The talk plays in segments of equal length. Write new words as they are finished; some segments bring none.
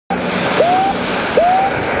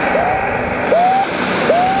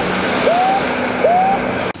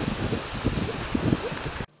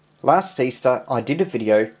Last Easter I did a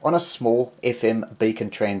video on a small FM beacon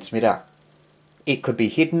transmitter. It could be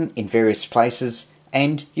hidden in various places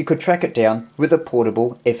and you could track it down with a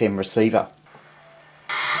portable FM receiver.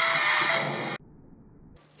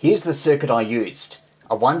 Here's the circuit I used,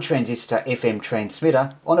 a 1 transistor FM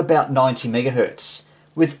transmitter on about 90 MHz,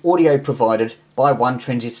 with audio provided by 1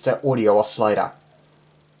 transistor audio oscillator.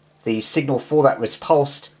 The signal for that was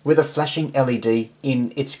pulsed with a flashing LED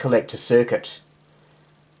in its collector circuit.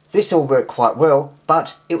 This all worked quite well,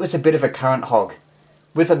 but it was a bit of a current hog,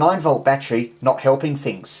 with a 9-volt battery not helping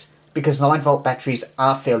things, because 9-volt batteries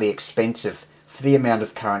are fairly expensive for the amount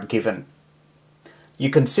of current given. You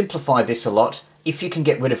can simplify this a lot if you can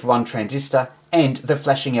get rid of 1 transistor and the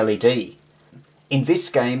flashing LED. In this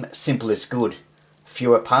game, simple is good.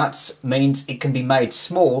 Fewer parts means it can be made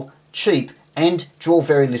small, cheap, and draw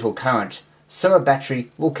very little current, so a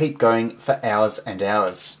battery will keep going for hours and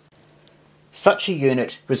hours. Such a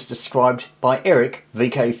unit was described by Eric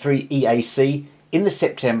VK3EAC in the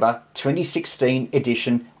September 2016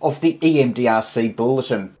 edition of the EMDRC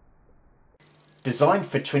Bulletin. Designed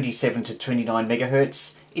for 27 to 29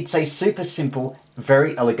 MHz, it's a super simple,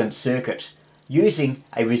 very elegant circuit, using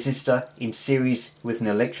a resistor in series with an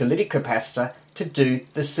electrolytic capacitor to do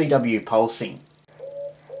the CW pulsing.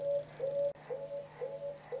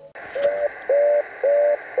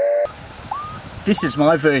 This is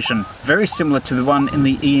my version, very similar to the one in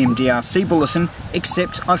the EMDRC bulletin,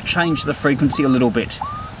 except I've changed the frequency a little bit.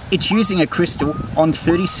 It's using a crystal on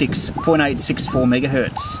 36.864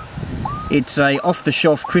 MHz. It's a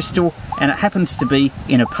off-the-shelf crystal and it happens to be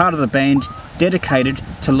in a part of the band dedicated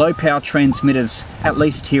to low-power transmitters, at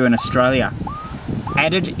least here in Australia.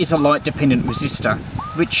 Added is a light-dependent resistor,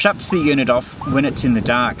 which shuts the unit off when it's in the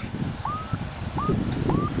dark.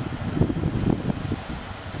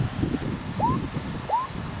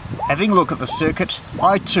 Having a look at the circuit,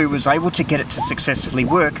 I too was able to get it to successfully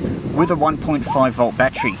work with a 1.5 volt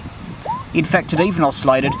battery. In fact, it even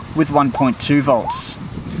oscillated with 1.2 volts.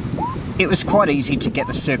 It was quite easy to get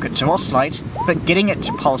the circuit to oscillate, but getting it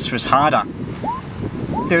to pulse was harder.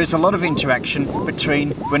 There is a lot of interaction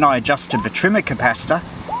between when I adjusted the trimmer capacitor,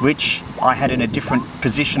 which I had in a different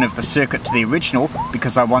position of the circuit to the original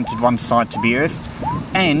because I wanted one side to be earthed,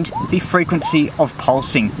 and the frequency of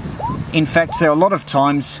pulsing. In fact, there are a lot of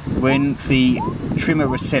times when the trimmer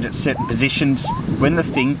was set at certain positions when the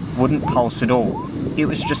thing wouldn't pulse at all. It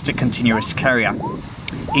was just a continuous carrier.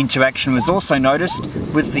 Interaction was also noticed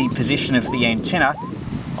with the position of the antenna,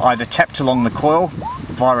 either tapped along the coil,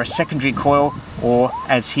 via a secondary coil, or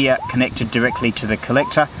as here, connected directly to the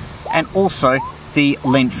collector, and also the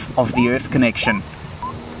length of the earth connection.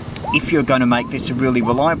 If you're going to make this a really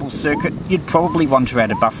reliable circuit, you'd probably want to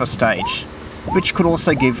add a buffer stage, which could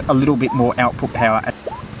also give a little bit more output power.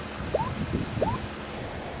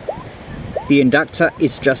 The inductor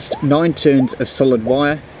is just 9 turns of solid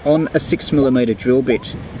wire on a 6mm drill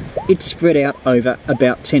bit. It's spread out over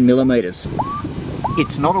about 10mm.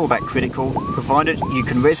 It's not all that critical, provided you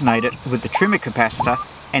can resonate it with the trimmer capacitor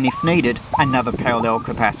and, if needed, another parallel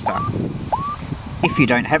capacitor. If you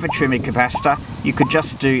don't have a trimmer capacitor, you could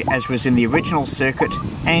just do as was in the original circuit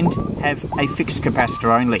and have a fixed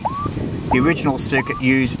capacitor only. The original circuit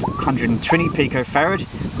used 120 picofarad,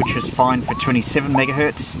 which was fine for 27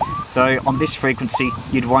 MHz, though on this frequency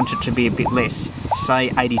you'd want it to be a bit less, say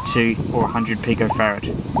 82 or 100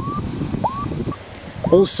 picofarad.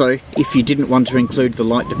 Also, if you didn't want to include the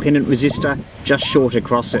light dependent resistor, just short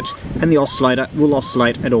across it, and the oscillator will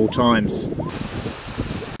oscillate at all times.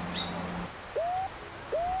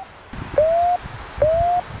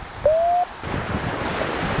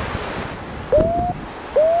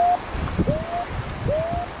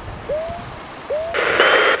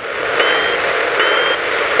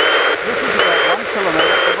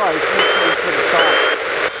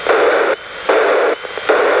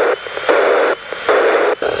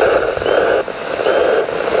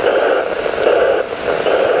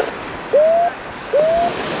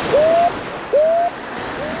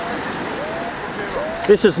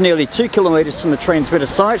 This is nearly 2 kilometres from the transmitter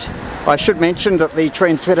site. I should mention that the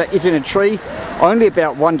transmitter is in a tree, only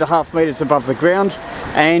about 1.5 metres above the ground,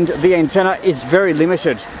 and the antenna is very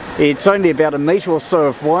limited. It's only about 1 metre or so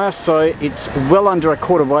of wire, so it's well under a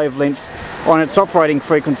quarter wavelength on its operating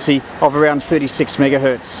frequency of around 36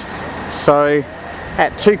 MHz. So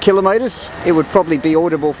at 2 kilometres, it would probably be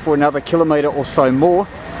audible for another kilometre or so more,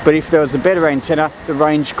 but if there was a better antenna, the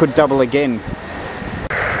range could double again.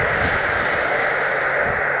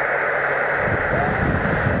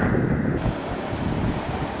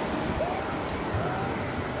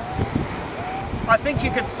 I think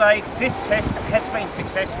you could say this test has been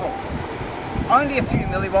successful. only a few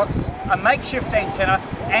milliwatts, a makeshift antenna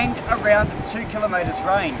and around 2 kilometres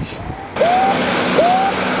range.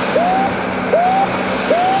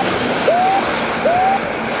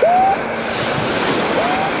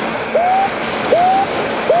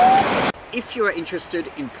 If you are interested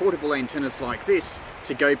in portable antennas like this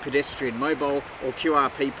to go pedestrian mobile or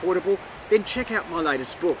QRP portable, then check out my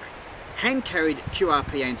latest book. Hand-carried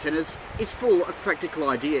QRP Antennas is full of practical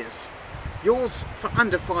ideas. Yours for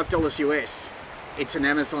under $5 US. It's an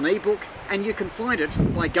Amazon ebook and you can find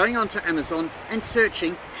it by going onto Amazon and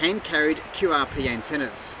searching hand-carried QRP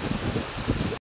antennas.